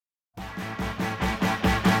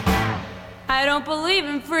I don't believe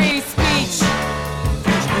in free speech.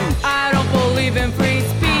 I don't believe in free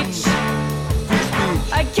speech.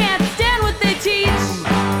 I can't stand what they teach.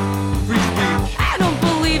 I don't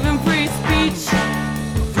believe in free speech.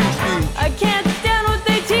 I can't stand what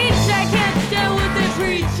they teach. I can't stand what they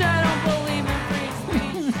preach. I don't believe in free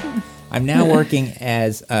speech. I'm now working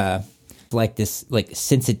as like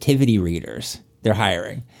sensitivity readers they're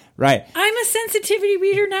hiring. Right. I'm a sensitivity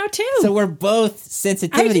reader now too. So we're both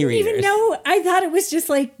sensitivity readers. I didn't even know. I thought it was just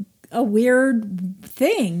like a weird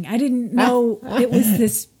thing. I didn't know it was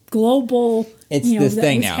this global. It's this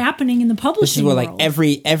thing now happening in the publishing This is where world.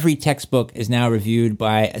 like every textbook is now reviewed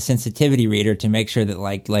by a sensitivity reader to make sure that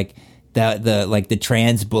like the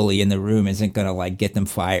trans bully in the room isn't going to like get them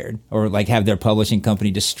fired or like have their publishing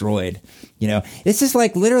company destroyed. You know, this is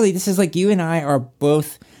like literally this is like you and I are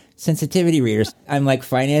both sensitivity readers. I'm like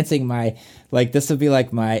financing my, like, this will be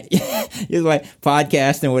like my, my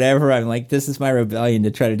podcast and whatever. I'm like, this is my rebellion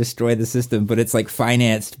to try to destroy the system, but it's like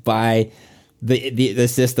financed by the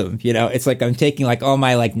system. You know, it's like I'm taking like all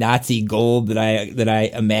my like Nazi gold that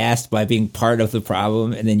I amassed by being part of the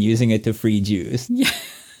problem and then using it to free Jews. Yeah.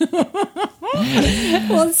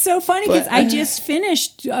 Well, it's so funny because I just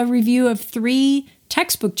finished a review of 3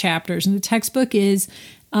 textbook chapters, and the textbook is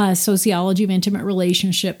Sociology of Intimate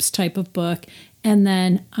Relationships type of book. And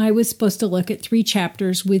then I was supposed to look at 3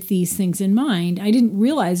 chapters with these things in mind. I didn't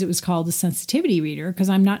realize it was called a sensitivity reader because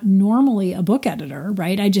I'm not normally a book editor,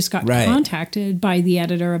 right? I just got contacted by the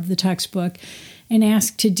editor of the textbook and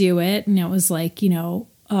asked to do it. And it was like, a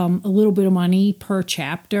little bit of money per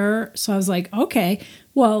chapter. So I was like, okay,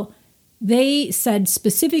 well, they said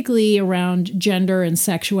specifically around gender and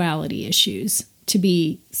sexuality issues to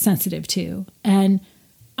be sensitive to. And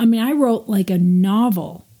I mean, I wrote like a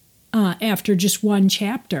novel after just one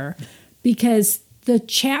chapter because the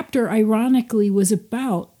chapter, ironically, was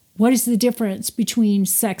about what is the difference between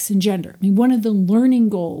sex and gender. I mean, one of the learning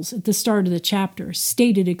goals at the start of the chapter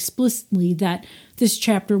stated explicitly that this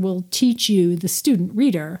chapter will teach you, the student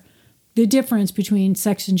reader, the difference between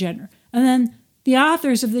sex and gender. And then the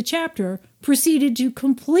authors of the chapter proceeded to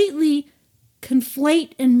completely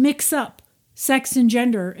conflate and mix up sex and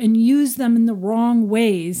gender and use them in the wrong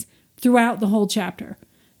ways throughout the whole chapter.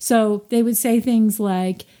 So they would say things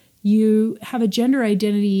like, you have a gender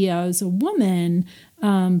identity as a woman,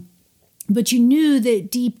 but you knew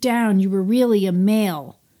that deep down you were really a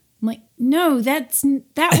male. I'm like, no, that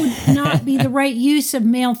would not be the right use of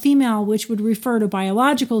male-female, which would refer to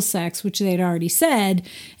biological sex, which they'd already said.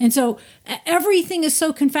 And so everything is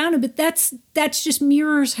so confounded, but that's just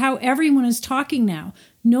mirrors how everyone is talking now.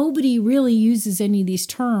 Nobody really uses any of these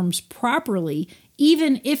terms properly,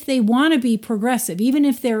 even if they want to be progressive, even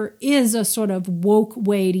if there is a sort of woke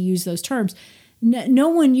way to use those terms. No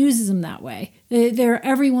one uses them that way.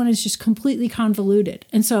 Everyone is just completely convoluted.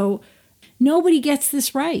 And so nobody gets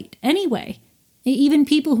this right anyway, even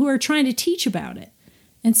people who are trying to teach about it.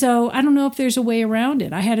 And so I don't know if there's a way around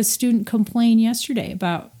it. I had a student complain yesterday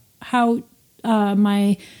about how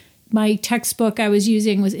my textbook I was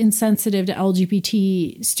using was insensitive to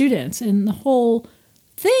LGBT students. And the whole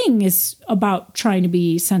thing is about trying to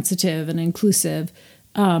be sensitive and inclusive.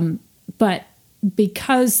 But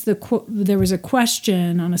because there was a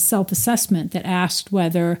question on a self-assessment that asked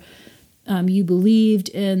whether you believed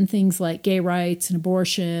in things like gay rights and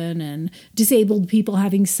abortion and disabled people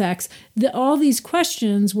having sex, all these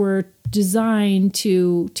questions were designed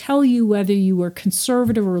to tell you whether you were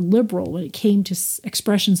conservative or liberal when it came to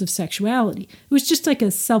expressions of sexuality. It was just like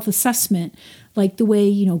a self-assessment, like the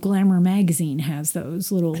way, Glamour magazine has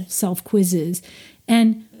those little self-quizzes.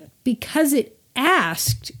 And because it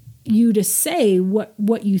asked you to say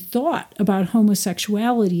what you thought about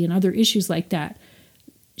homosexuality and other issues like that,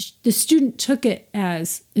 the student took it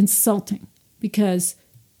as insulting because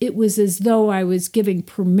it was as though I was giving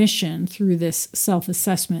permission through this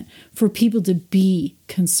self-assessment for people to be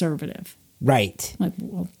conservative. Right. Like,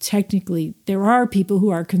 well, technically, there are people who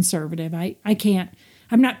are conservative.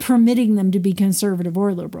 I'm not permitting them to be conservative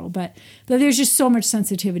or liberal, but there's just so much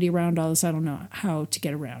sensitivity around all this, I don't know how to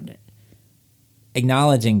get around it.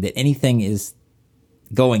 Acknowledging that anything is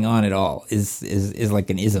going on at all is like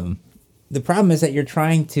an ism. The problem is that you're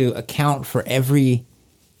trying to account for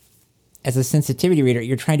as a sensitivity reader,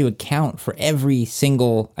 you're trying to account for every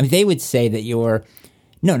single, they would say that you're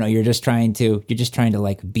just trying to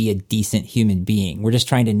like be a decent human being. We're just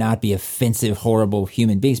trying to not be offensive, horrible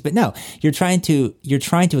human beings. But no, you're trying to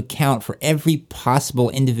account for every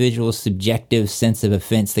possible individual subjective sense of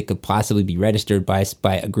offense that could possibly be registered by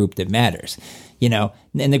a group that matters,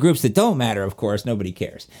 and the groups that don't matter, of course, nobody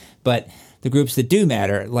cares. But the groups that do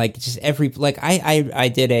matter, like just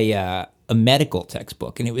I did a a medical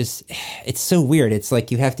textbook. And it's so weird. It's like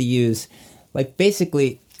you have to use, like,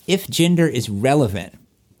 basically, if gender is relevant,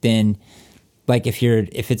 then like if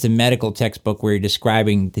it's a medical textbook where you're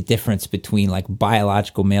describing the difference between like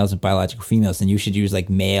biological males and biological females, then you should use like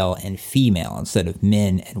male and female instead of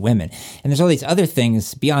men and women. And there's all these other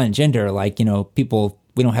things beyond gender, like,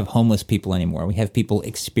 we don't have homeless people anymore. We have people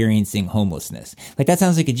experiencing homelessness. Like, that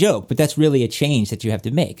sounds like a joke, but that's really a change that you have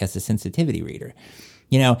to make as a sensitivity reader.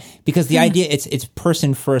 Because the idea, it's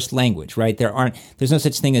person first language, right? There's no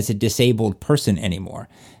such thing as a disabled person anymore.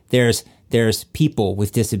 There's people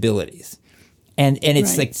with disabilities. And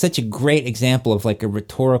it's like such a great example of like a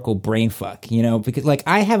rhetorical brain fuck, because like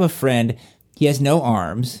I have a friend, he has no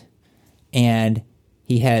arms and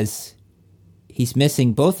he's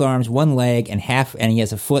missing both arms, one leg and he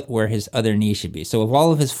has a foot where his other knee should be. So of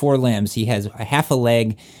all of his 4 limbs, he has a half a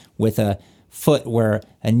leg with a foot where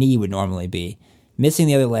a knee would normally be, missing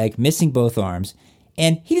the other leg, missing both arms.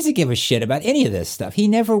 And he doesn't give a shit about any of this stuff. He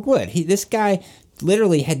never would. This guy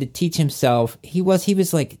literally had to teach himself. He was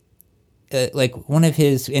like one of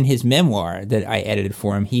in his memoir that I edited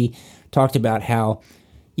for him, he talked about how,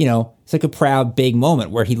 it's like a proud, big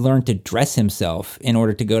moment where he learned to dress himself in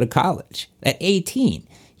order to go to college at 18,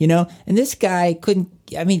 and this guy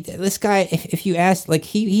if you ask, like,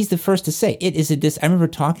 he's the first to say it is I remember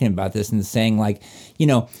talking about this and saying, like,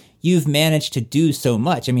 you've managed to do so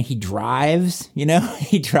much. I mean, he drives,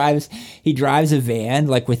 he drives a van,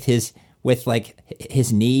 like with his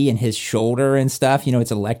knee and his shoulder and stuff,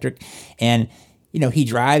 it's electric. And, he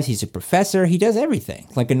drives, he's a professor, he does everything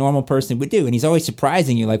like a normal person would do. And he's always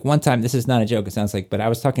surprising you. Like one time, this is not a joke, it sounds like, but I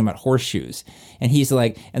was talking about horseshoes and he's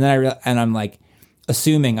like, and then I'm like,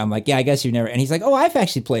 assuming, I'm like, yeah, I guess you've never, and he's like, oh, I've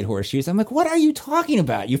actually played horseshoes. I'm like, what are you talking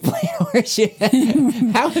about? You've played horseshoes?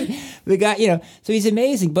 How the guy, so he's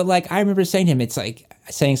amazing. But like, I remember saying to him, it's like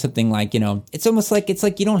saying something like, it's almost like, it's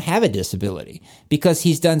like you don't have a disability because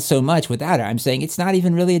he's done so much without it. I'm saying it's not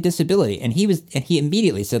even really a disability. And he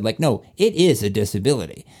immediately said like, no, it is a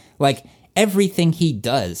disability. Like everything he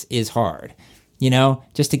does is hard,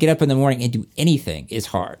 just to get up in the morning and do anything is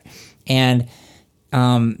hard. And, he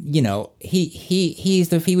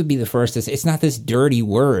would be the first to say it's not this dirty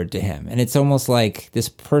word to him. And it's almost like this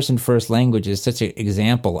person first language is such an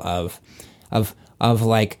example of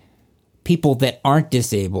like people that aren't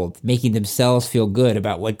disabled making themselves feel good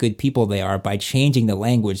about what good people they are by changing the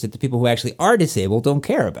language that the people who actually are disabled don't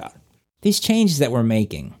care about. These changes that we're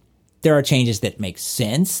making, there are changes that make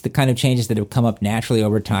sense, the kind of changes that have come up naturally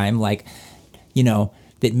over time, like,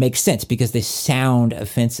 that make sense because they sound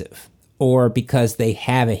offensive. Or because they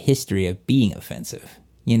have a history of being offensive,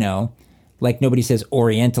 like nobody says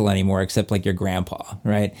Oriental anymore except like your grandpa,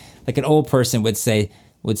 right? Like an old person would say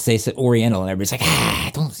Oriental, and everybody's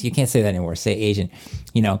like, you can't say that anymore. Say Asian,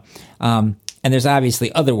 And there's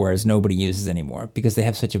obviously other words nobody uses anymore because they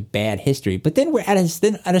have such a bad history. But then at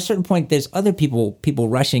a certain point, there's other people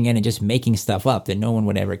rushing in and just making stuff up that no one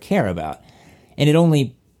would ever care about, and it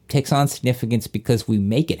only takes on significance because we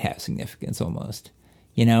make it have significance almost.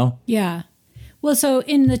 Yeah. Well, so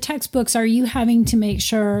in the textbooks, are you having to make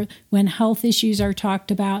sure when health issues are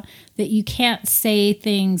talked about that you can't say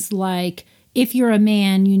things like, if you're a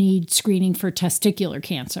man, you need screening for testicular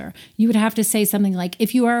cancer? You would have to say something like,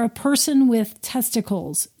 if you are a person with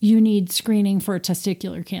testicles, you need screening for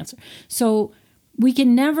testicular cancer. So we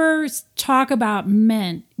can never talk about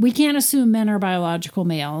men. We can't assume men are biological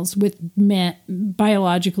males with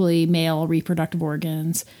biologically male reproductive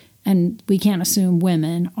organs. And we can't assume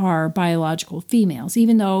women are biological females,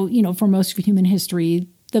 even though, for most of human history,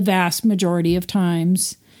 the vast majority of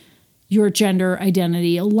times, your gender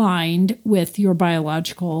identity aligned with your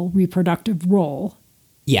biological reproductive role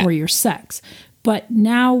or your sex. But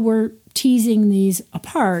now we're teasing these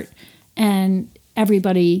apart and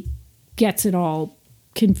everybody gets it all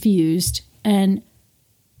confused. And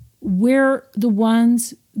we're the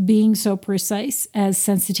ones being so precise as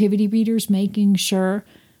sensitivity readers, making sure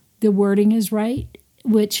the wording is right,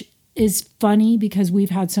 which is funny because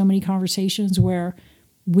we've had so many conversations where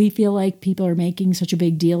we feel like people are making such a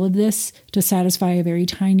big deal of this to satisfy a very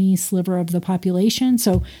tiny sliver of the population.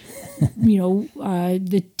 So,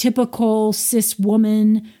 the typical cis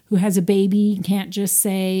woman who has a baby can't just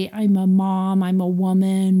say, I'm a mom, I'm a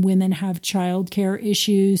woman, women have childcare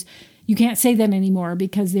issues. You can't say that anymore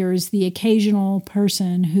because there's the occasional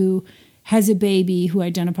person who has a baby who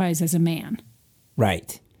identifies as a man.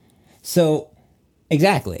 Right. So,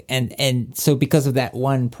 exactly. And so because of that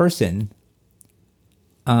one person,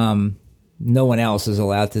 no one else is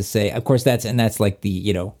allowed to say, of course, that's like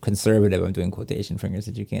the, conservative, I'm doing quotation fingers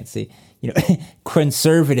that you can't see,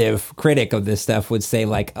 conservative critic of this stuff would say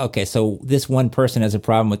like, okay, so this one person has a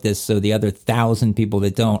problem with this, so the other 1,000 people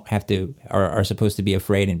that don't are supposed to be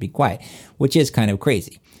afraid and be quiet, which is kind of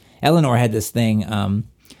crazy. Eleanor had this thing,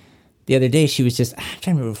 the other day, she was I'm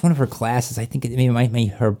trying to remember, one of her classes, I think it might be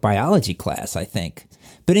her biology class, I think.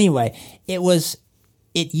 But anyway,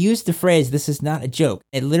 it used the phrase, this is not a joke,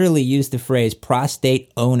 it literally used the phrase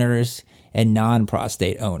prostate owners and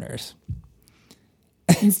non-prostate owners.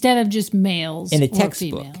 Instead of just males in a or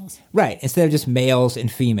textbook. females. Right, instead of just males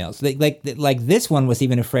and females. Like this one was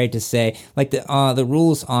even afraid to say, like the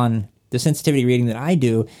rules on the sensitivity reading that I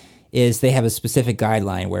do is they have a specific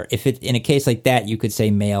guideline where if it in a case like that, you could say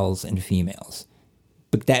males and females.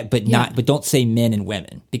 But don't say men and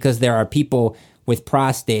women, because there are people with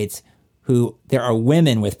prostates there are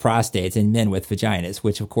women with prostates and men with vaginas,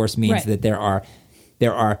 which of course means that there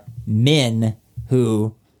are men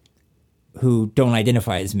who don't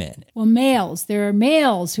identify as men. Well, there are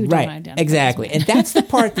males who don't identify exactly. as men. And that's the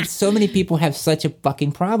part that so many people have such a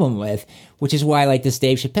fucking problem with, which is why like this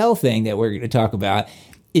Dave Chappelle thing that we're going to talk about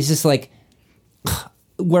is just like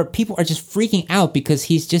where people are just freaking out because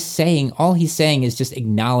all he's saying is just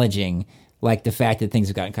acknowledging like the fact that things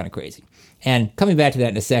have gotten kind of crazy. And coming back to that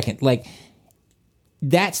in a second, like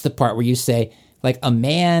that's the part where you say, like a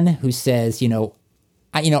man who says,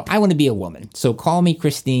 I want to be a woman, so call me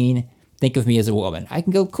Christine, think of me as a woman. I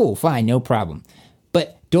can go, cool, fine, no problem.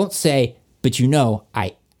 But don't say, but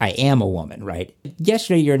I am a woman, right?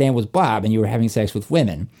 Yesterday your name was Bob and you were having sex with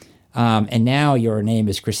women, and now your name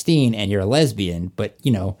is Christine and you're a lesbian, but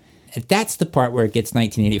that's the part where it gets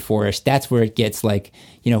 1984-ish. That's where it gets like,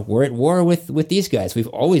 we're at war with these guys. We've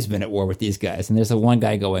always been at war with these guys. And there's the one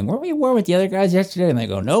guy going, weren't we at war with the other guys yesterday? And they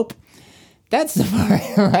go, nope. That's the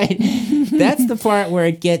part, right? That's the part where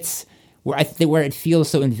it gets, where it feels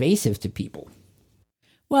so invasive to people.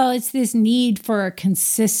 Well, it's this need for a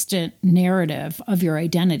consistent narrative of your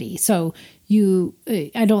identity. So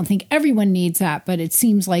I don't think everyone needs that, but it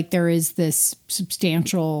seems like there is this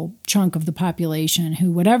substantial chunk of the population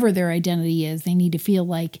who, whatever their identity is, they need to feel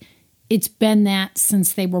like it's been that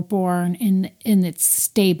since they were born and it's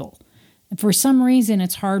stable. And for some reason,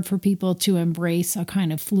 it's hard for people to embrace a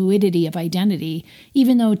kind of fluidity of identity,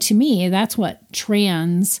 even though to me, that's what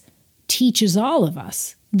trans teaches all of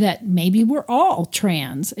us. That maybe we're all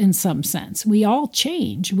trans in some sense. We all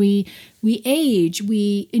change. We age.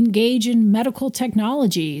 We engage in medical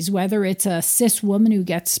technologies, whether it's a cis woman who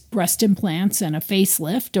gets breast implants and a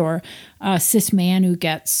facelift, or a cis man who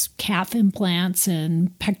gets calf implants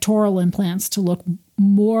and pectoral implants to look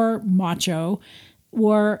more macho,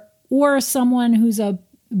 or someone who's a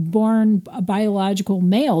biological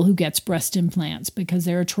male who gets breast implants because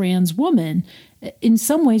they're a trans woman. In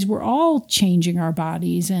some ways, we're all changing our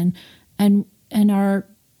bodies, and our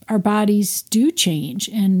bodies do change,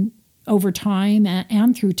 and over time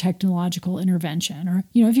and through technological intervention. Or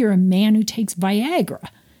if you're a man who takes Viagra,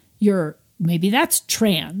 maybe that's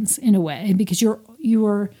trans in a way, because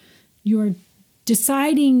you're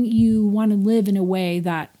deciding you want to live in a way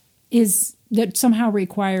that somehow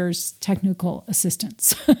requires technical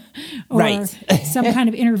assistance or some kind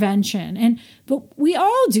of intervention. But we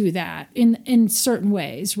all do that in certain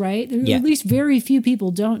ways, right? Yeah. At least very few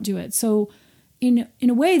people don't do it. So in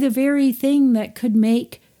a way, the very thing that could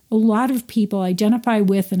make a lot of people identify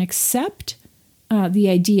with and accept the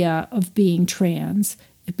idea of being trans,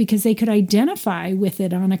 because they could identify with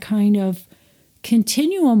it on a kind of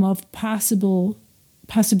continuum of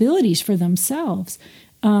possibilities for themselves.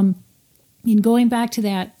 In going back to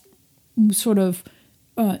that sort of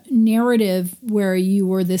narrative where you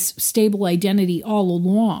were this stable identity all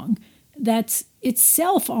along, that's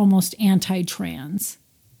itself almost anti-trans.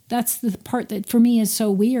 That's the part that for me is so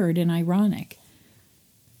weird and ironic.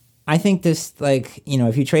 I think this, like,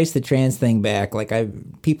 if you trace the trans thing back, like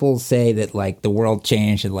people say that like the world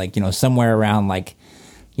changed and like, somewhere around like,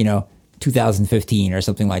 2015 or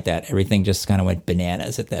something like that. Everything just kind of went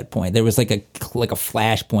bananas at that point. There was like a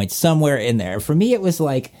flashpoint somewhere in there. For me, it was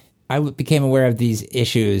like I became aware of these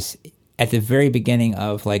issues at the very beginning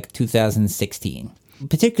of like 2016.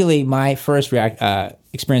 Particularly, my first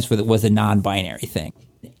experience with it was the non-binary thing.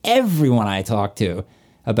 Everyone I talked to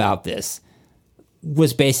about this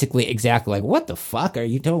was basically exactly like, "What the fuck are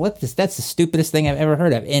you doing? That's the stupidest thing I've ever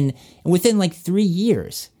heard of." And within like 3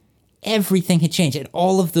 years, everything had changed, and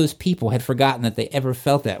all of those people had forgotten that they ever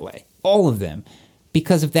felt that way. All of them,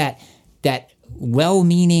 because of that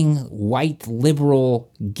well-meaning white liberal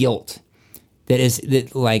guilt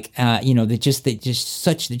they're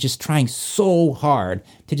just trying so hard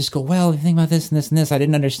to just go, well, think about this and this and this. I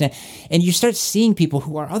didn't understand. And you start seeing people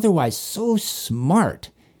who are otherwise so smart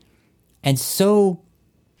and so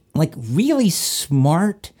like really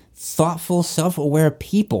smart, thoughtful, self-aware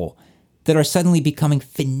people that are suddenly becoming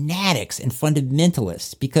fanatics and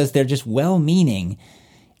fundamentalists because they're just well-meaning,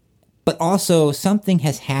 but also something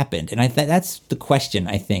has happened. And that's the question,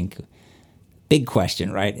 I think. Big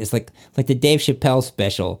question, right? It's like the Dave Chappelle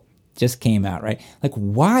special just came out, right? Like,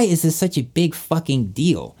 why is this such a big fucking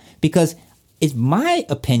deal? Because in my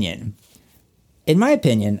opinion,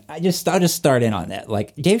 I'll just start in on that.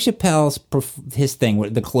 Like Dave Chappelle's his thing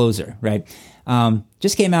with the closer, right?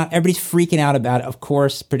 Just came out. Everybody's freaking out about it. Of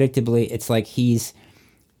course, predictably, it's like it's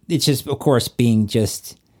just, of course, being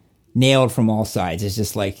just nailed from all sides. It's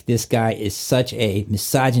just like, this guy is such a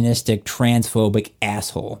misogynistic, transphobic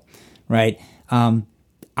asshole, right?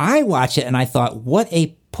 I watched it and I thought, what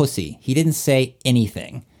a pussy. He didn't say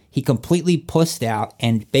anything. He completely pussed out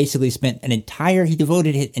and basically he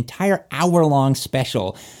devoted his entire hour-long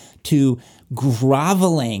special to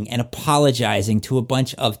groveling and apologizing to a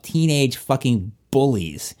bunch of teenage fucking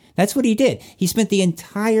bullies. That's what he did. He spent the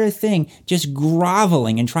entire thing just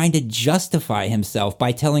groveling and trying to justify himself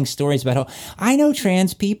by telling stories about how, I know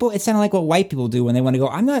trans people. It sounded like what white people do when they want to go,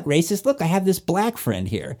 I'm not racist. Look, I have this black friend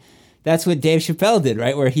here. That's what Dave Chappelle did,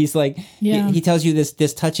 right? Where he's like, he tells you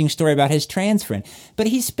this touching story about his trans friend. But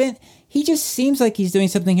he just seems like he's doing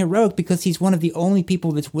something heroic because he's one of the only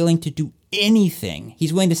people that's willing to do anything.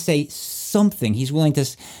 He's willing to say something. He's willing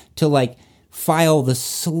to like file the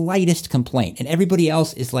slightest complaint. And everybody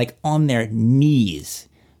else is like on their knees,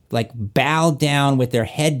 like bowed down with their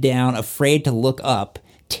head down, afraid to look up,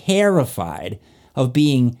 terrified of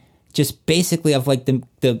being just basically of like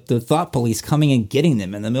the thought police coming and getting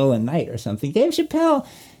them in the middle of the night or something. Dave Chappelle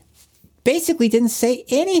basically didn't say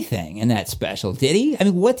anything in that special, did he? I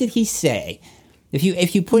mean, what did he say?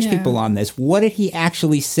 If you push people on this, what did he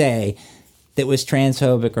actually say that was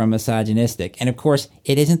transphobic or misogynistic? And of course,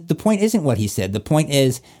 the point isn't what he said. The point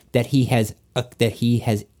is that he has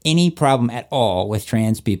any problem at all with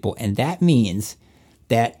trans people, and that means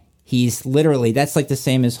that he's literally, that's like the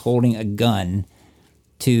same as holding a gun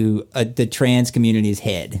to the trans community's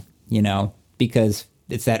head, because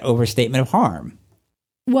it's that overstatement of harm.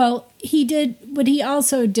 Well, he did, but he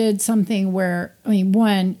also did something where,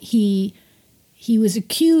 one, he was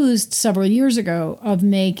accused several years ago of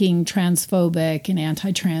making transphobic and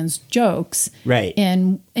anti-trans jokes. Right.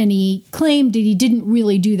 And he claimed that he didn't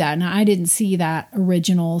really do that. Now, I didn't see that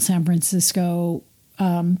original San Francisco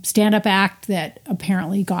stand-up act that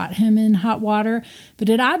apparently got him in hot water, but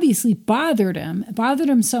it obviously bothered him. It bothered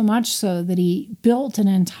him so much so that he built an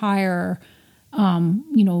entire,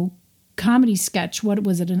 comedy sketch. What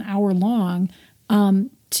was it, an hour long,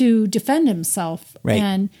 to defend himself. Right.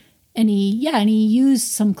 And he used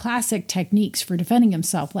some classic techniques for defending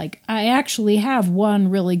himself. Like, I actually have one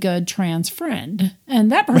really good trans friend,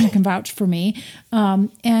 and that person can vouch for me.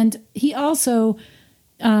 And he also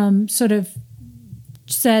sort of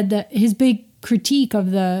said that his big critique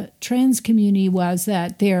of the trans community was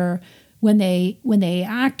that when they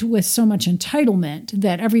act with so much entitlement,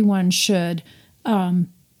 that everyone should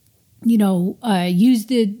use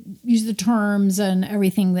the terms and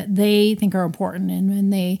everything that they think are important. And when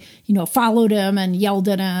they followed him and yelled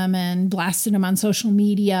at him and blasted him on social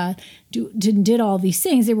media, did all these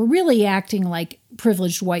things, they were really acting like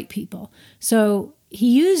privileged white people. So he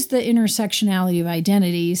used the intersectionality of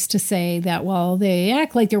identities to say that, well, they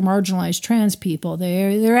act like they're marginalized trans people.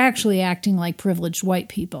 They're actually acting like privileged white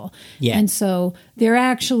people. Yeah. And so they're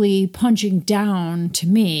actually punching down to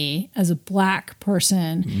me as a black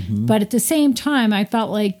person. Mm-hmm. But at the same time, I felt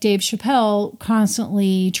like Dave Chappelle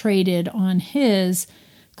constantly traded on his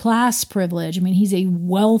class privilege. I mean, he's a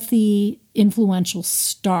wealthy, influential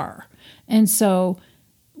star. And so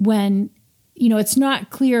when, it's not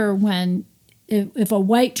clear when, if a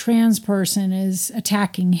white trans person is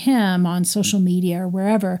attacking him on social media or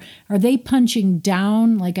wherever, are they punching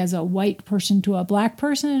down like as a white person to a black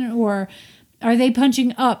person, or are they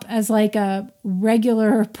punching up as like a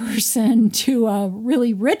regular person to a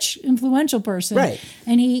really rich, influential person? Right.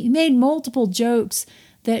 And he made multiple jokes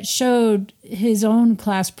that showed his own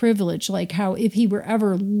class privilege, like how if he were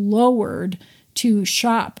ever lowered to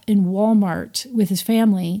shop in Walmart with his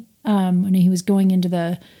family, when he was going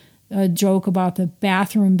into a joke about the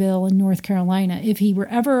bathroom bill in North Carolina, if he were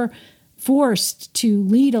ever forced to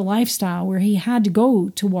lead a lifestyle where he had to go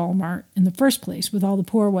to Walmart in the first place with all the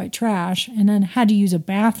poor white trash and then had to use a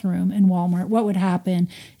bathroom in Walmart, what would happen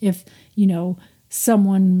if,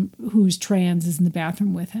 someone who's trans is in the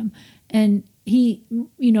bathroom with him? And he,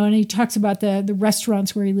 and he talks about the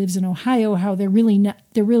restaurants where he lives in Ohio, how they're really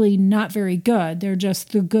not very good. They're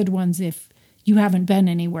just the good ones if you haven't been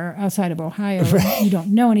anywhere outside of Ohio, right. You don't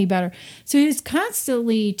know any better. So he's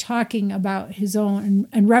constantly talking about his own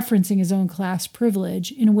and referencing his own class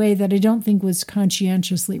privilege in a way that I don't think was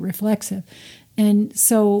conscientiously reflexive. And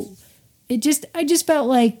so I just felt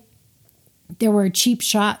like there were cheap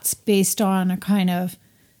shots based on a kind of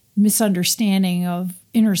misunderstanding of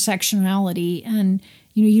intersectionality, and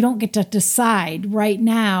you don't get to decide right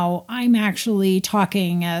now I'm actually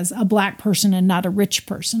talking as a black person and not a rich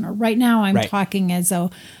person, or right now I'm talking as a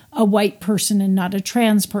white person and not a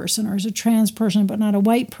trans person, or as a trans person but not a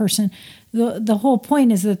white person. The whole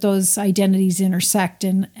point is that those identities intersect,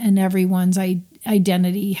 and everyone's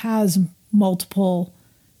identity has multiple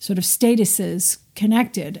sort of statuses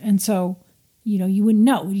connected. And so you wouldn't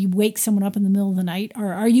know. You wake someone up in the middle of the night,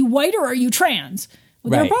 or are you white or are you trans?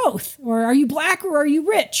 Well, they're both. Or are you black or are you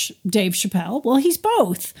rich? Dave Chappelle. Well, he's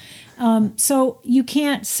both. So you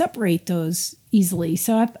can't separate those easily.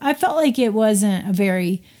 So I felt like it wasn't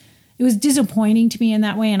it was disappointing to me in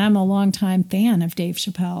that way. And I'm a longtime fan of Dave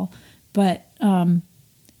Chappelle. But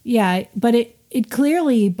it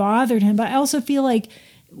clearly bothered him. But I also feel like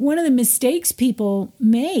one of the mistakes people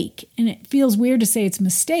make, and it feels weird to say it's a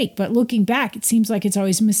mistake, but looking back, it seems like it's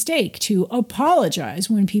always a mistake to apologize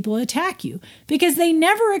when people attack you, because they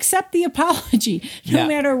never accept the apology, no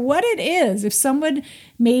matter what it is. If someone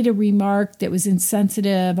made a remark that was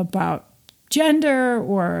insensitive about gender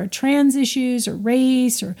or trans issues or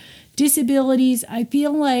race or disabilities, I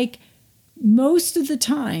feel like most of the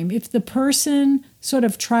time, if the person sort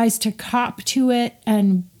of tries to cop to it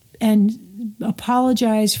and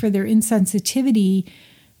apologize for their insensitivity,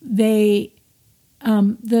 the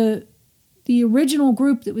original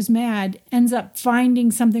group that was mad ends up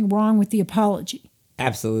finding something wrong with the apology.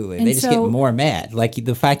 Absolutely. And they just get more mad. Like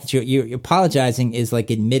the fact that you're apologizing is like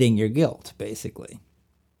admitting your guilt, basically.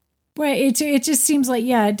 Right. It just seems like,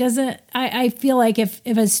 it doesn't, I feel like if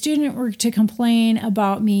a student were to complain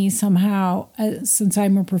about me somehow, since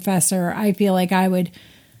I'm a professor, I feel like I'd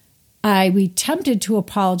be tempted to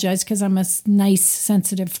apologize because I'm a nice,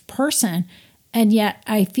 sensitive person. And yet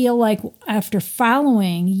I feel like after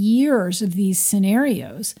following years of these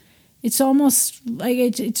scenarios, it's almost like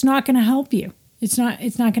it's not going to help you. It's not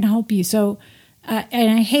going to help you. So, and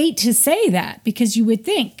I hate to say that, because you would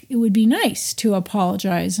think it would be nice to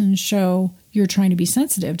apologize and show you're trying to be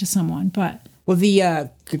sensitive to someone. But well, the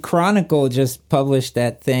Chronicle just published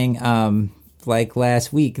that thing like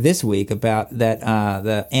this week about that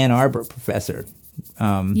the Ann Arbor professor.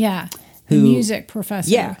 The music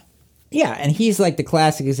professor. Yeah, and he's like the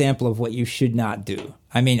classic example of what you should not do.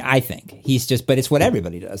 I mean, I think but it's what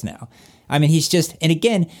everybody does now. I mean, and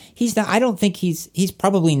again, I don't think he's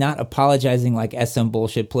probably not apologizing like as some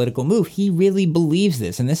bullshit political move. He really believes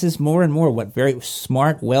this. And this is more and more what very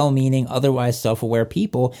smart, well-meaning, otherwise self-aware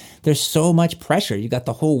people, there's so much pressure. You got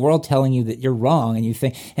the whole world telling you that you're wrong, and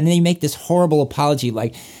and then you make this horrible apology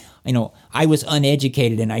like, I was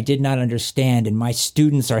uneducated and I did not understand, and my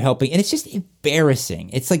students are helping. And it's just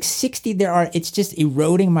embarrassing. It's like it's just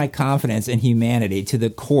eroding my confidence in humanity to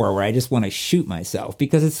the core, where I just want to shoot myself,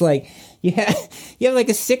 because it's like, you have like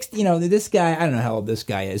this guy, I don't know how old this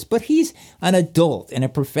guy is, but he's an adult and a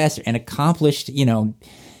professor, an accomplished,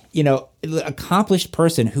 accomplished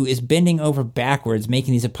person who is bending over backwards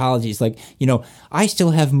making these apologies like, I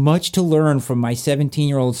still have much to learn from my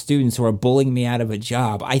 17-year-old students who are bullying me out of a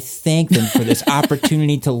job. I thank them for this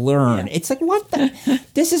opportunity to learn. It's like,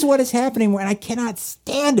 this is what is happening, and I cannot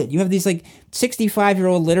stand it. You have these like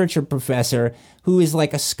 65-year-old literature professor who is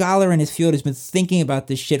like a scholar in his field, has been thinking about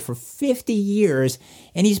this shit for 50 years,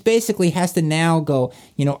 and he's basically has to now go,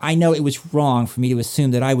 I know it was wrong for me to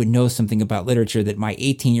assume that I would know something about literature that my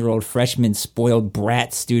 18-year-old freshman spoiled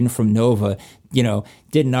brat student from Nova,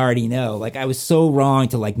 didn't already know. Like, I was so wrong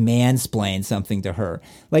to like mansplain something to her.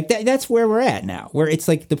 Like that's where we're at now, where it's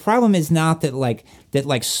like the problem is not that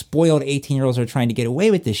spoiled 18-year-olds are trying to get away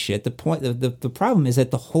with this shit. The problem is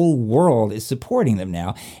that the whole world is supporting them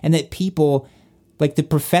now, and that people like the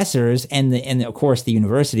professors and of course the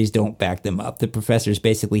universities don't back them up. The professors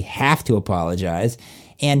basically have to apologize,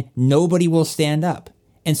 and nobody will stand up.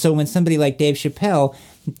 And so when somebody like Dave Chappelle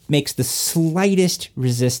makes the slightest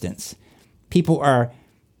resistance,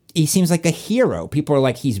 he seems like a hero. People are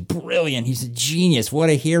like, he's brilliant, he's a genius, what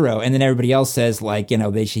a hero. And then everybody else says like,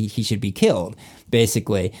 he should be killed,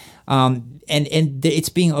 basically. And it's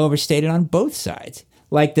being overstated on both sides.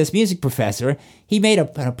 Like this music professor, he made an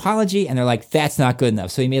apology, and they're like, that's not good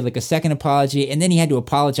enough. So he made like a second apology, and then he had to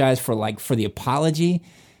apologize for the apology.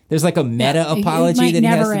 There's like a meta it apology might that he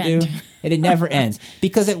has never to end. do. And it never ends.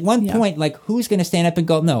 Because at one point, like, who's going to stand up and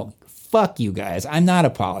go, no, fuck you guys. I'm not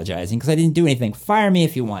apologizing because I didn't do anything. Fire me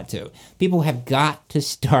if you want to. People have got to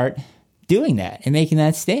start doing that and making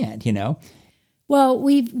that stand, you know? Well,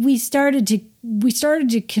 we started to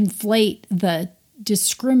conflate the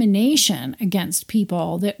discrimination against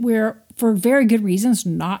people that we're, for very good reasons,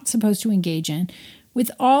 not supposed to engage in, with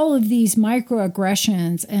all of these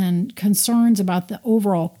microaggressions and concerns about the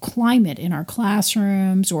overall climate in our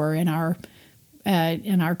classrooms or in our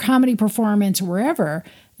comedy performance or wherever.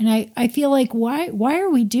 And I feel like why are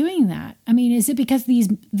we doing that? I mean, is it because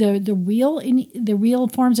the real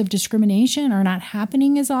forms of discrimination are not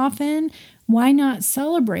happening as often? Why not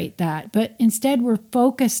celebrate that? But instead, we're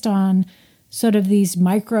focused on sort of these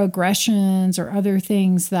microaggressions or other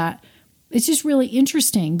things that it's just really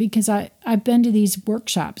interesting because I've been to these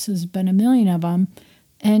workshops. There's been a million of them,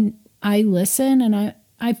 and I listen and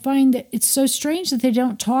I find that it's so strange that they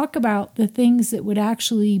don't talk about the things that would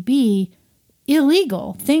actually be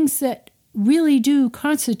illegal, things that really do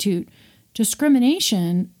constitute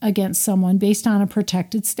discrimination against someone based on a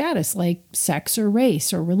protected status like sex or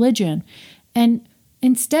race or religion. And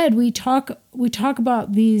instead we talk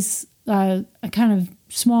about these kind of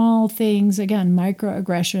small things, again,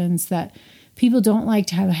 microaggressions that people don't like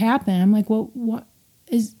to have happen. I'm like, well,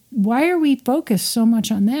 why are we focused so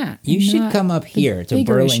much on that? You should come up here to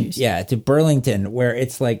Burlington. Issues? Yeah, to Burlington, where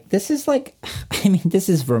it's like, this is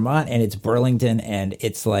Vermont and it's Burlington, and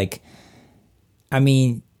it's like, I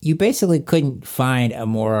mean, you basically couldn't find a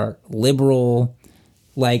more liberal,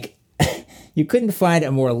 like, you couldn't find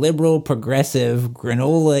a more liberal, progressive,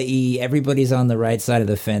 granola-y, everybody's on the right side of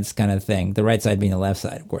the fence kind of thing. The right side being the left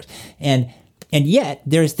side, of course. And yet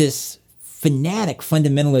there's this fanatic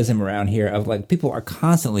fundamentalism around here of like people are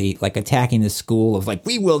constantly like attacking the school of like,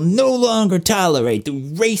 we will no longer tolerate the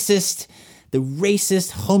racist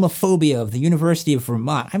homophobia of the University of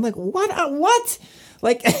Vermont. I'm like, what?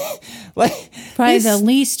 Like probably the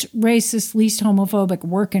least racist, least homophobic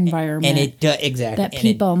work environment, and it exactly that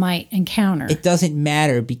people might encounter. It doesn't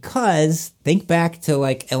matter because think back to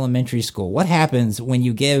like elementary school. What happens when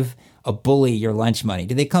you give a bully your lunch money?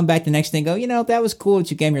 Do they come back the next day and go, you know, that was cool that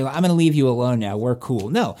you gave me your I'm going to leave you alone now. We're cool.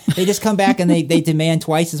 No, they just come back and they demand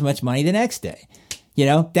twice as much money the next day. You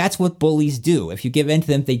know, that's what bullies do. If you give in to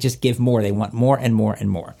them, they just give more. They want more and more and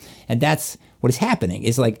more. And that's what is happening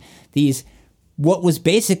is like these, what was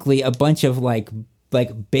basically a bunch of like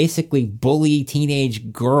basically bully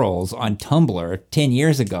teenage girls on Tumblr 10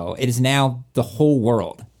 years ago. It is now the whole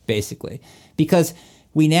world, basically. Because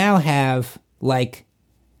we now have like,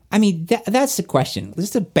 I mean, that's the question.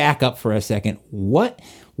 Just to back up for a second.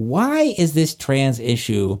 Why is this trans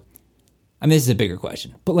issue? I mean, this is a bigger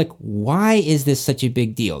question, but like, why is this such a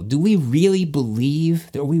big deal? Do we really believe,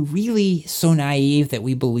 are we really so naive that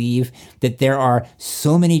we believe that there are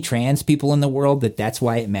so many trans people in the world that that's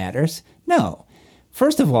why it matters? No.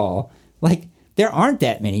 First of all, like, there aren't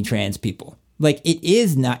that many trans people. Like,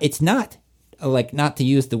 it's not, like, not to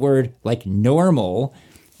use the word, like, normal,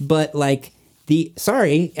 but like,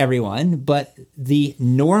 sorry, everyone, but the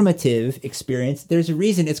normative experience, there's a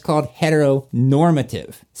reason it's called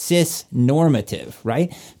heteronormative, cis-normative,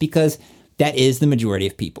 right? Because that is the majority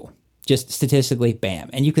of people, just statistically, bam.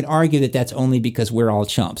 And you can argue that that's only because we're all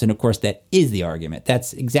chumps. And of course, that is the argument.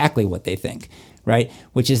 That's exactly what they think, right?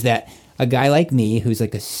 Which is that a guy like me, who's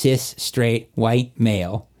like a cis, straight, white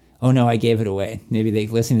male, oh no, I gave it away. Maybe they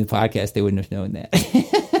listening to the podcast, they wouldn't have known that.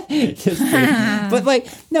 But like,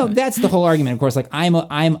 no, that's the whole argument. Of course, like I'm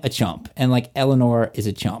a chump, and like Eleanor is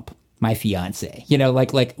a chump, my fiance. You know,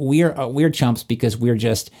 like we're chumps because we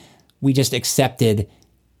just accepted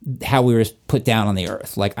how we were put down on the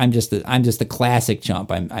earth. Like I'm just the classic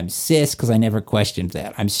chump. I'm cis because I never questioned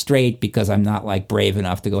that. I'm straight because I'm not like brave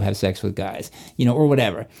enough to go have sex with guys, you know, or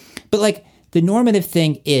whatever. But like the normative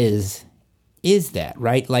thing is that,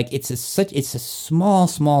 right? Like it's a small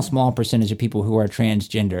percentage of people who are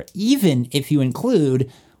transgender, even if you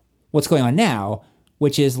include what's going on now,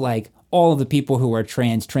 which is like all of the people who are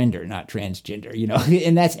transgender, not transgender, you know?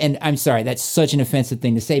 And I'm sorry, that's such an offensive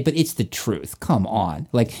thing to say, but it's the truth. Come on.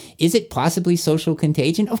 Like, is it possibly social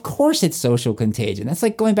contagion? Of course it's social contagion. That's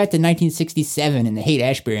like going back to 1967 and the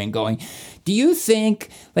Haight-Ashbury and going, do you think,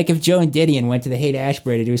 like if Joan Didion went to the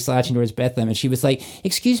Haight-Ashbury to do Slouching Towards Bethlehem and she was like,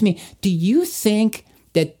 excuse me, do you think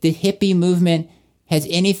that the hippie movement has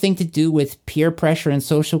anything to do with peer pressure and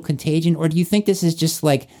social contagion? Or do you think this is just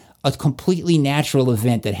like a completely natural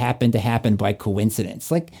event that happened to happen by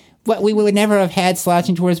coincidence. Like, what, we would never have had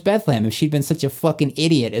Slouching Towards Bethlehem if she'd been such a fucking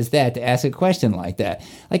idiot as that to ask a question like that.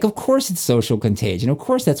 Like, of course it's social contagion. Of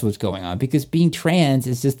course that's what's going on, because being trans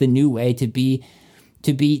is just the new way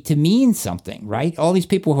to mean something, right? All these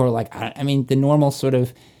people who are like, I mean, the normal sort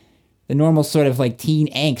of like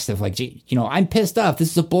teen angst of like, you know, I'm pissed off.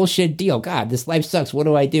 This is a bullshit deal. God, this life sucks. What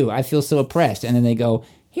do? I feel so oppressed. And then they go,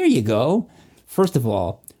 here you go. First of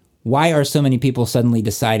all, why are so many people suddenly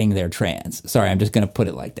deciding they're trans? Sorry, I'm just going to put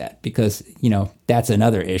it like that because, you know, that's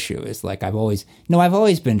another issue. It's like, I've always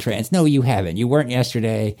been trans. No, you haven't. You weren't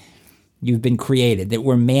yesterday. You've been created. That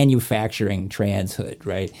we're manufacturing transhood,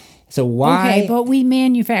 right? So why? Okay, but we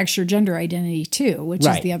manufacture gender identity too, which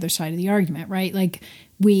is the other side of the argument, right? Like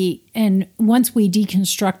once we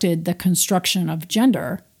deconstructed the construction of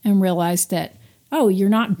gender and realized that, oh, you're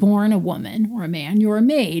not born a woman or a man, you're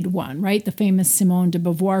made one, right? The famous Simone de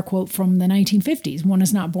Beauvoir quote from the 1950s, one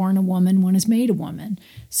is not born a woman, one is made a woman.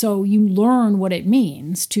 So you learn what it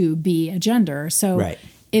means to be a gender. So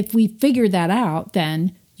if we figure that out,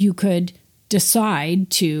 then you could decide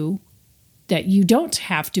that you don't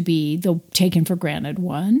have to be the taken for granted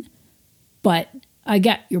one. But I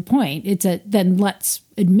get your point. Then let's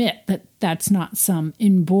admit that that's not some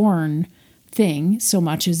inborn thing so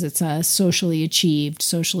much as it's a socially achieved,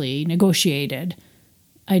 socially negotiated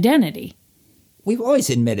identity. We've always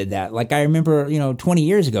admitted that. Like, I remember, 20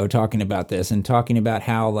 years ago talking about this and talking about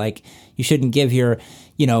how, like, you shouldn't give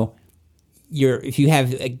if you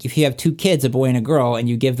have two kids, a boy and a girl, and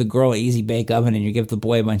you give the girl an easy bake oven and you give the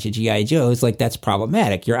boy a bunch of G.I. Joes, like, that's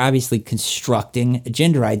problematic. You're obviously constructing a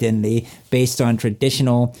gender identity based on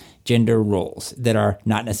traditional gender roles that are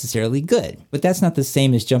not necessarily good. But that's not the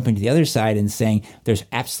same as jumping to the other side and saying there's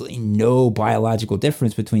absolutely no biological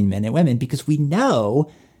difference between men and women, because we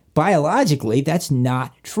know biologically that's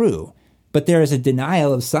not true. But there is a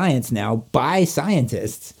denial of science now by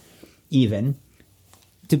scientists even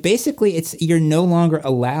to basically, you're no longer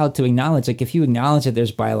allowed to acknowledge, like, if you acknowledge that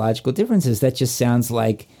there's biological differences, that just sounds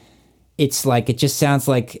like, it just sounds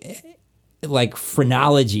like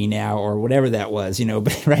phrenology now, or whatever that was,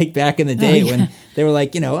 but right back in the day when they were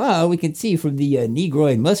like, we can see from the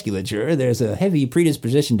negroid musculature, there's a heavy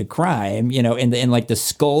predisposition to crime, in like the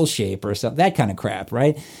skull shape or something, that kind of crap,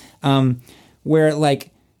 right? Where,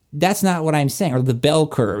 like, that's not what I'm saying, or the bell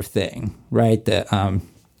curve thing, right? That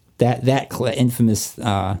infamous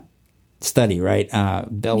study, right?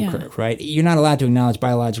 Bell curve, right? You're not allowed to acknowledge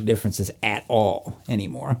biological differences at all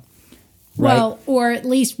anymore. Right? Well, or at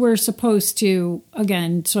least we're supposed to,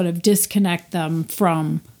 again, sort of disconnect them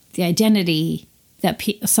from the identity that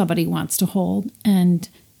somebody wants to hold. And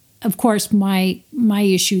of course, my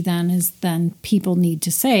issue then is people need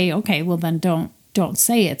to say, okay, well then don't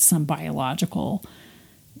say it's some biological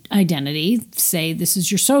identity. Say this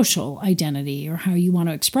is your social identity or how you want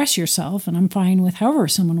to express yourself. And I'm fine with however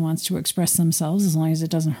someone wants to express themselves as long as it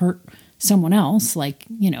doesn't hurt someone else. Like,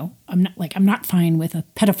 I'm not fine with a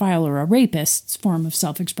pedophile or a rapist's form of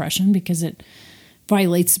self-expression because it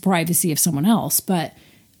violates the privacy of someone else. But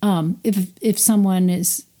if someone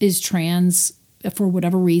is trans for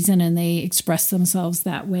whatever reason and they express themselves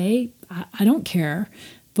that way, I don't care.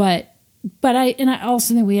 But I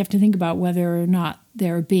also think we have to think about whether or not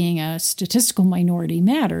there being a statistical minority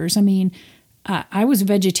matters. I mean, I was a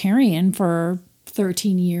vegetarian for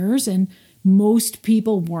 13 years and most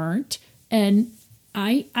people weren't. And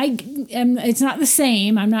I am, it's not the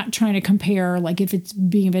same. I'm not trying to compare, like, if it's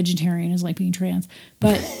being a vegetarian is like being trans,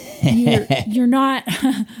 but you're not,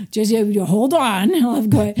 just hold on,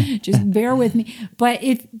 just bear with me. But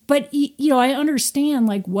I understand,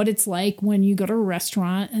 like, what it's like when you go to a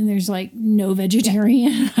restaurant and there's, like, no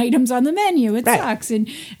vegetarian items on the menu. It sucks. And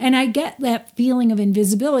I get that feeling of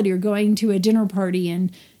invisibility, or going to a dinner party and,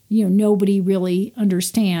 nobody really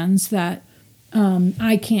understands that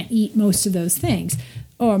I can't eat most of those things,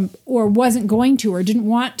 or wasn't going to, or didn't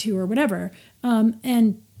want to, or whatever.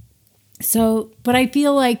 And so, but I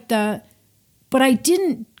feel like but I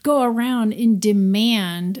didn't go around and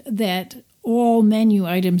demand that all menu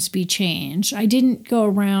items be changed. I didn't go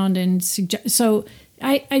around and suggest. So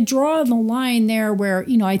I draw the line there where,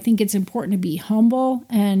 I think it's important to be humble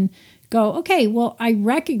and go, okay, well, I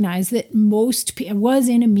recognize that I was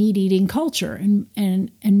in a meat eating culture,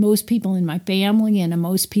 and most people in my family and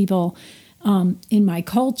most people in my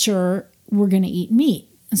culture were going to eat meat.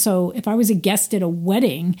 So if I was a guest at a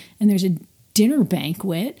wedding and there's a dinner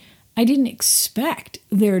banquet, I didn't expect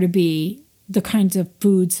there to be the kinds of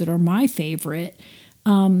foods that are my favorite.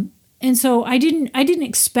 And so I didn't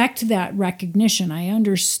expect that recognition. I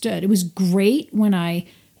understood. It was great when I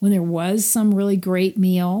when there was some really great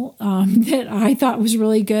meal that I thought was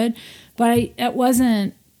really good, but that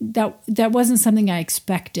wasn't something I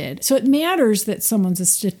expected. So it matters that someone's a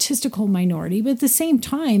statistical minority, but at the same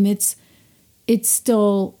time, it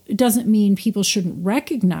doesn't mean people shouldn't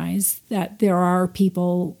recognize that there are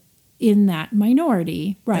people in that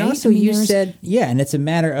minority, right? And also, you said, and it's a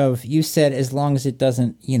matter of, you said, as long as it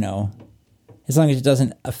doesn't, as long as it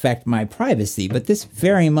doesn't affect my privacy. But this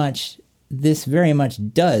very much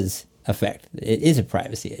does affect. It is a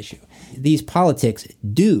privacy issue. These politics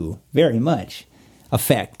do very much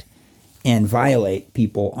affect and violate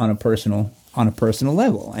people on a personal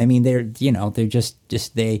level. I mean, they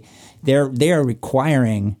are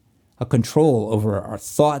requiring a control over our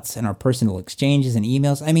thoughts and our personal exchanges and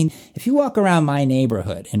emails. I mean, if you walk around my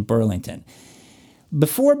neighborhood in Burlington,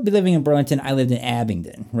 before living in Burlington, I lived in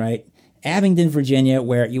Abingdon, right? Abingdon, Virginia,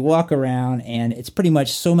 where you walk around and it's pretty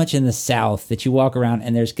much so much in the South that you walk around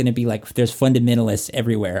and there's going to be there's fundamentalists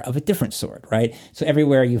everywhere of a different sort, right? So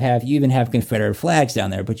everywhere you even have Confederate flags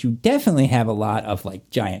down there, but you definitely have a lot of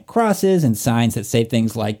giant crosses and signs that say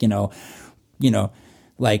things like,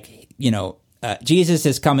 Jesus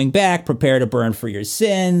is coming back, prepare to burn for your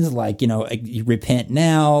sins, you repent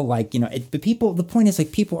now, the point is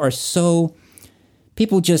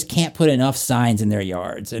people just can't put enough signs in their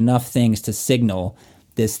yards, enough things to signal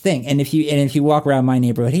this thing. And if you walk around my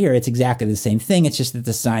neighborhood here, it's exactly the same thing. It's just that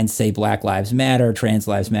the signs say Black Lives Matter, Trans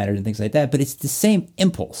Lives Matter, and things like that. But it's the same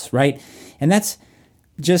impulse, right? And that's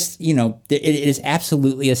just, it is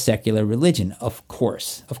absolutely a secular religion. Of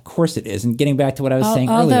course it is. And getting back to what I was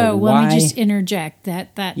saying earlier, although, let me just interject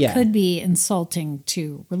that could be insulting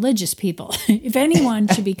to religious people, if anyone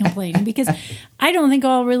should be complaining, because I don't think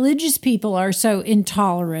all religious people are so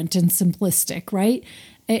intolerant and simplistic, right?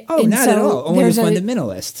 Not at all. Only the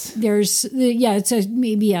fundamentalists. It's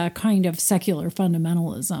maybe a kind of secular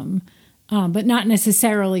fundamentalism, but not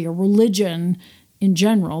necessarily a religion in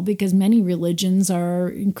general, because many religions are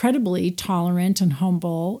incredibly tolerant and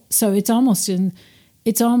humble. So it's almost,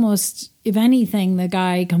 if anything, the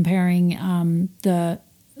guy comparing the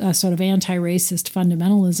sort of anti-racist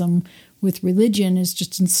fundamentalism with religion is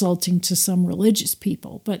just insulting to some religious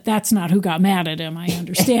people. But that's not who got mad at him, I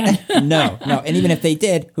understand. No. And even if they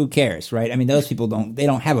did, who cares, right? I mean, those people don't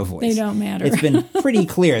have a voice. They don't matter. It's been pretty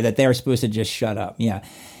clear that they're supposed to just shut up. Yeah.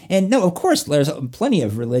 And no, of course, there's plenty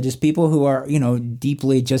of religious people who are,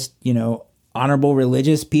 deeply just, honorable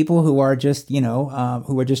religious people who are just,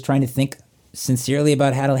 who are just trying to think sincerely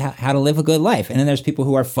about how to live a good life. And then there's people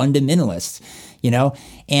who are fundamentalists,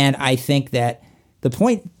 and I think that the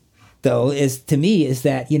point, though, is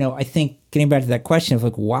that, I think getting back to that question of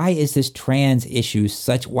why is this trans issue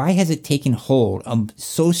why has it taken hold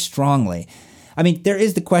so strongly? I mean, there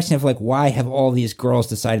is the question of why have all these girls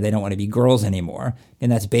decided they don't want to be girls anymore? And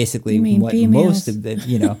that's basically what females? Most of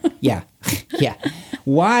the, yeah.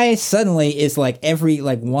 Why suddenly is every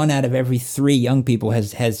one out of every 3 young people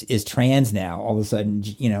is trans now all of a sudden,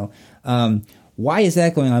 why is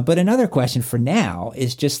that going on? But another question for now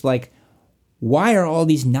is just why are all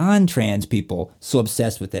these non-trans people so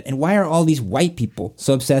obsessed with it? And why are all these white people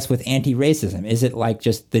so obsessed with anti-racism? Is it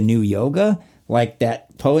just the new yoga? Like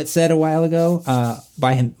that poet said a while ago,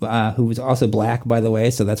 by him, who was also black, by the way,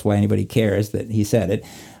 so that's why anybody cares that he said it.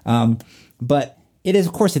 But it is,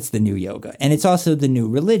 of course, it's the new yoga, and it's also the new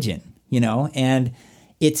religion, and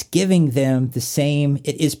it's giving them the same.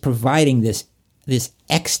 It is providing this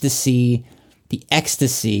ecstasy, the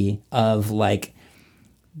ecstasy of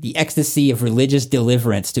the ecstasy of religious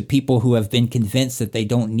deliverance to people who have been convinced that they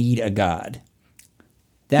don't need a God.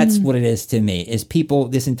 That's what it is to me, is people,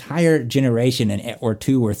 this entire generation or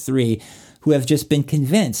 2 or 3 who have just been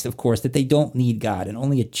convinced, of course, that they don't need God, and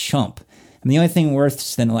only a chump. I mean, the only thing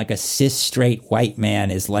worse than a cis straight white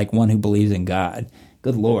man is one who believes in God.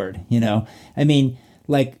 Good Lord, I mean,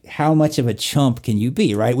 how much of a chump can you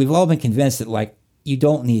be, right? We've all been convinced that you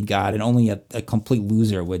don't need God, and only a complete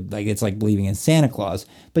loser would, it's like believing in Santa Claus.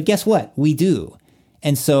 But guess what? We do.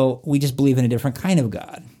 And so we just believe in a different kind of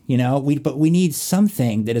God. But we need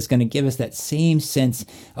something that is going to give us that same sense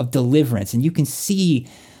of deliverance. And you can see,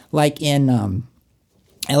 in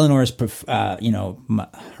Eleanor's,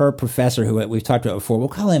 her professor, who we've talked about before, we'll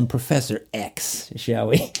call him Professor X, shall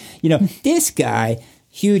we? This guy,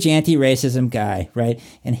 huge anti-racism guy, right?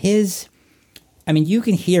 And you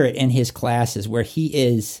can hear it in his classes where he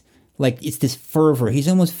is, it's this fervor. He's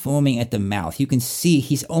almost foaming at the mouth. You can see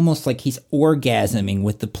he's almost he's orgasming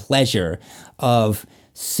with the pleasure of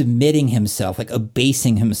submitting himself,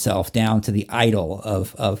 abasing himself down to the idol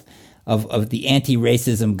of of the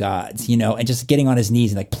anti-racism gods, you know, and just getting on his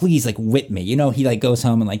knees and like, please, like, whip me. You know, he like goes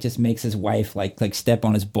home and like just makes his wife like step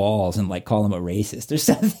on his balls and like call him a racist or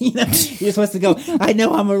something. You know, he just wants to go, I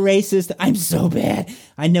know I'm a racist. I'm so bad.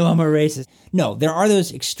 I know I'm a racist. No, there are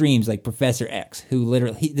those extremes like Professor X, who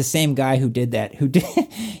literally, the same guy who did that,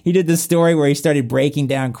 he did the story where he started breaking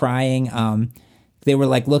down crying. They were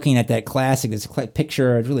like looking at that classic, this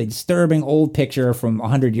picture, a really disturbing old picture from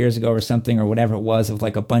 100 years ago or something, or whatever it was, of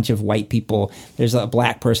like a bunch of white people. There's a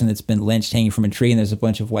black person that's been lynched hanging from a tree, and there's a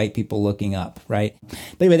bunch of white people looking up, right? But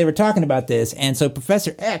anyway, they were talking about this, and so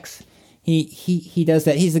Professor X, he does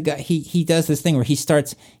that. He's the guy. He does this thing where he's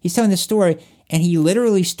telling this story, and he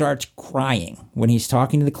literally starts crying when he's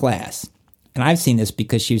talking to the class. And I've seen this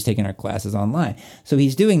because she was taking our classes online. So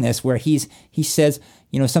he's doing this where he says,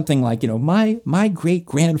 you know, something like, you know, my great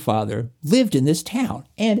grandfather lived in this town,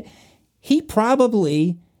 and he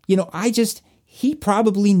probably, you know, he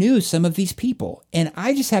probably knew some of these people. And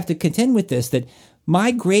I just have to contend with this, that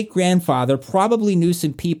my great grandfather probably knew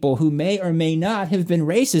some people who may or may not have been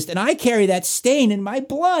racist, and I carry that stain in my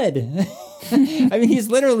blood. I mean, he's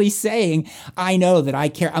literally saying, I know that I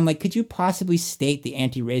care. I'm like, could you possibly state the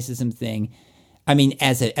anti-racism thing, I mean,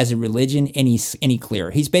 as a religion, any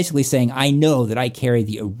clearer? He's basically saying, I know that I carry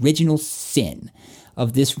the original sin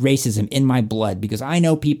of this racism in my blood, because I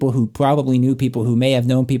know people who probably knew people who may have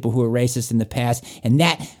known people who were racist in the past, and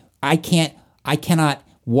that I cannot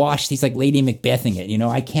wash. He's like Lady Macbething it, you know,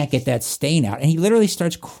 I can't get that stain out. And he literally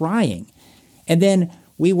starts crying. And then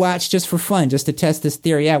we watched, just for fun, just to test this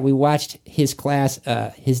theory out, we watched his class,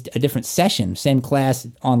 a different session, same class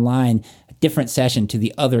online, a different session to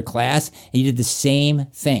the other class, and he did the same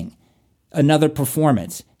thing. Another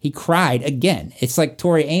performance. He cried again. It's like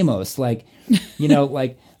Tori Amos, like, you know,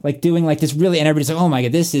 like doing like this really, and everybody's like, oh my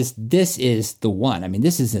God, this is the one. I mean,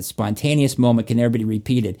 this is a spontaneous moment. Can everybody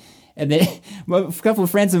repeat it? And then a couple of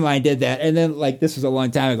friends of mine did that. And then, like, this was a long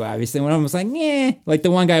time ago, obviously. One of them was like, yeah. Like, the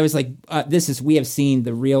one guy was like, we have seen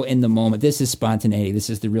the real in the moment. This is spontaneity. This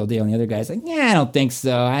is the real deal. And the other guy's like, yeah, I don't think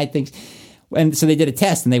so. And so they did a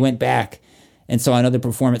test and they went back and saw another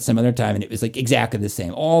performance some other time. And it was like exactly the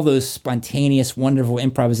same. All those spontaneous, wonderful,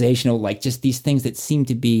 improvisational, like just these things that seem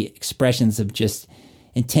to be expressions of just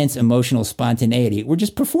intense emotional spontaneity were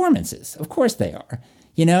just performances. Of course they are.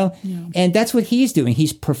 You know? Yeah. And that's what he's doing.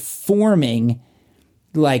 He's performing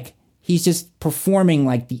like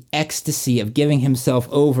the ecstasy of giving himself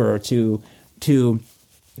over to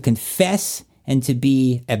confess and to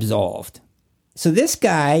be absolved. So this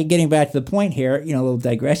guy, getting back to the point here, you know, a little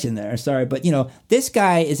digression there, sorry, but, you know, this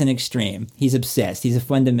guy is an extreme. He's obsessed. He's a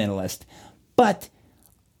fundamentalist. But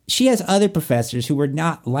she has other professors who are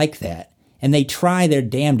not like that, and they try their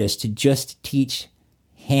damnedest to just teach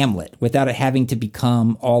Hamlet without it having to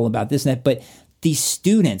become all about this and that. But these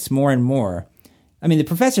students, more and more, I mean, the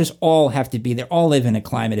professors all live in a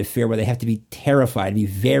climate of fear where they have to be terrified, be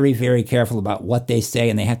very, very careful about what they say,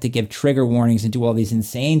 and they have to give trigger warnings and do all these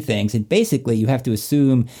insane things. And basically, you have to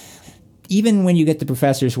assume, even when you get the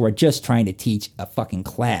professors who are just trying to teach a fucking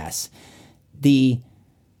class, the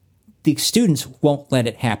students won't let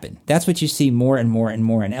it happen. That's what you see more and more and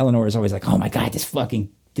more. And Eleanor is always like, oh my God,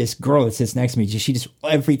 this girl that sits next to me, she just,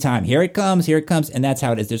 every time, here it comes. And that's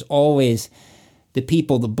how it is. There's always the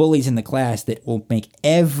people, the bullies in the class that will make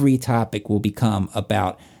every topic will become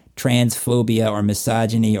about transphobia or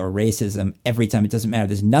misogyny or racism every time. It doesn't matter.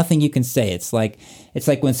 There's nothing you can say. It's like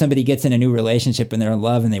when somebody gets in a new relationship and they're in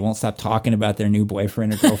love and they won't stop talking about their new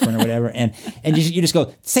boyfriend or girlfriend or whatever. And you just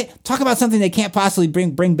go, talk about something they can't possibly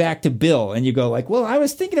bring back to Bill. And you go like, well, I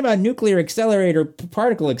was thinking about nuclear accelerator,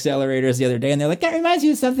 particle accelerators the other day. And they're like, that reminds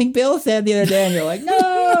you of something Bill said the other day. And you're like,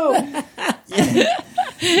 no.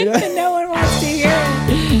 You know? No one wants to hear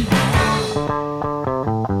it.